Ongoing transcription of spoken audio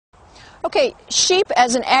Okay, sheep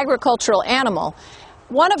as an agricultural animal,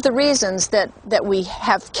 one of the reasons that we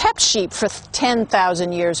have kept sheep for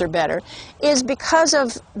 10,000 years or better is because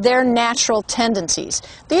of their natural tendencies.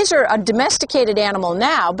 These are a domesticated animal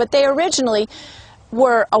now, but they originally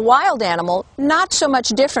were a wild animal, not so much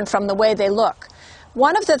different from the way they look.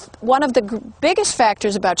 One of the biggest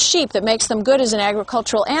factors about sheep that makes them good as an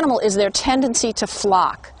agricultural animal is their tendency to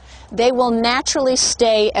flock. They will naturally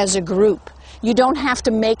stay as a group. You don't have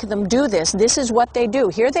to make them do this. This is what they do.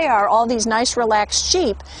 Here they are, all these nice relaxed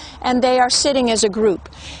sheep, and they are sitting as a group.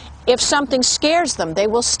 If something scares them, they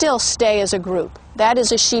will still stay as a group. That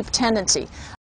is a sheep tendency.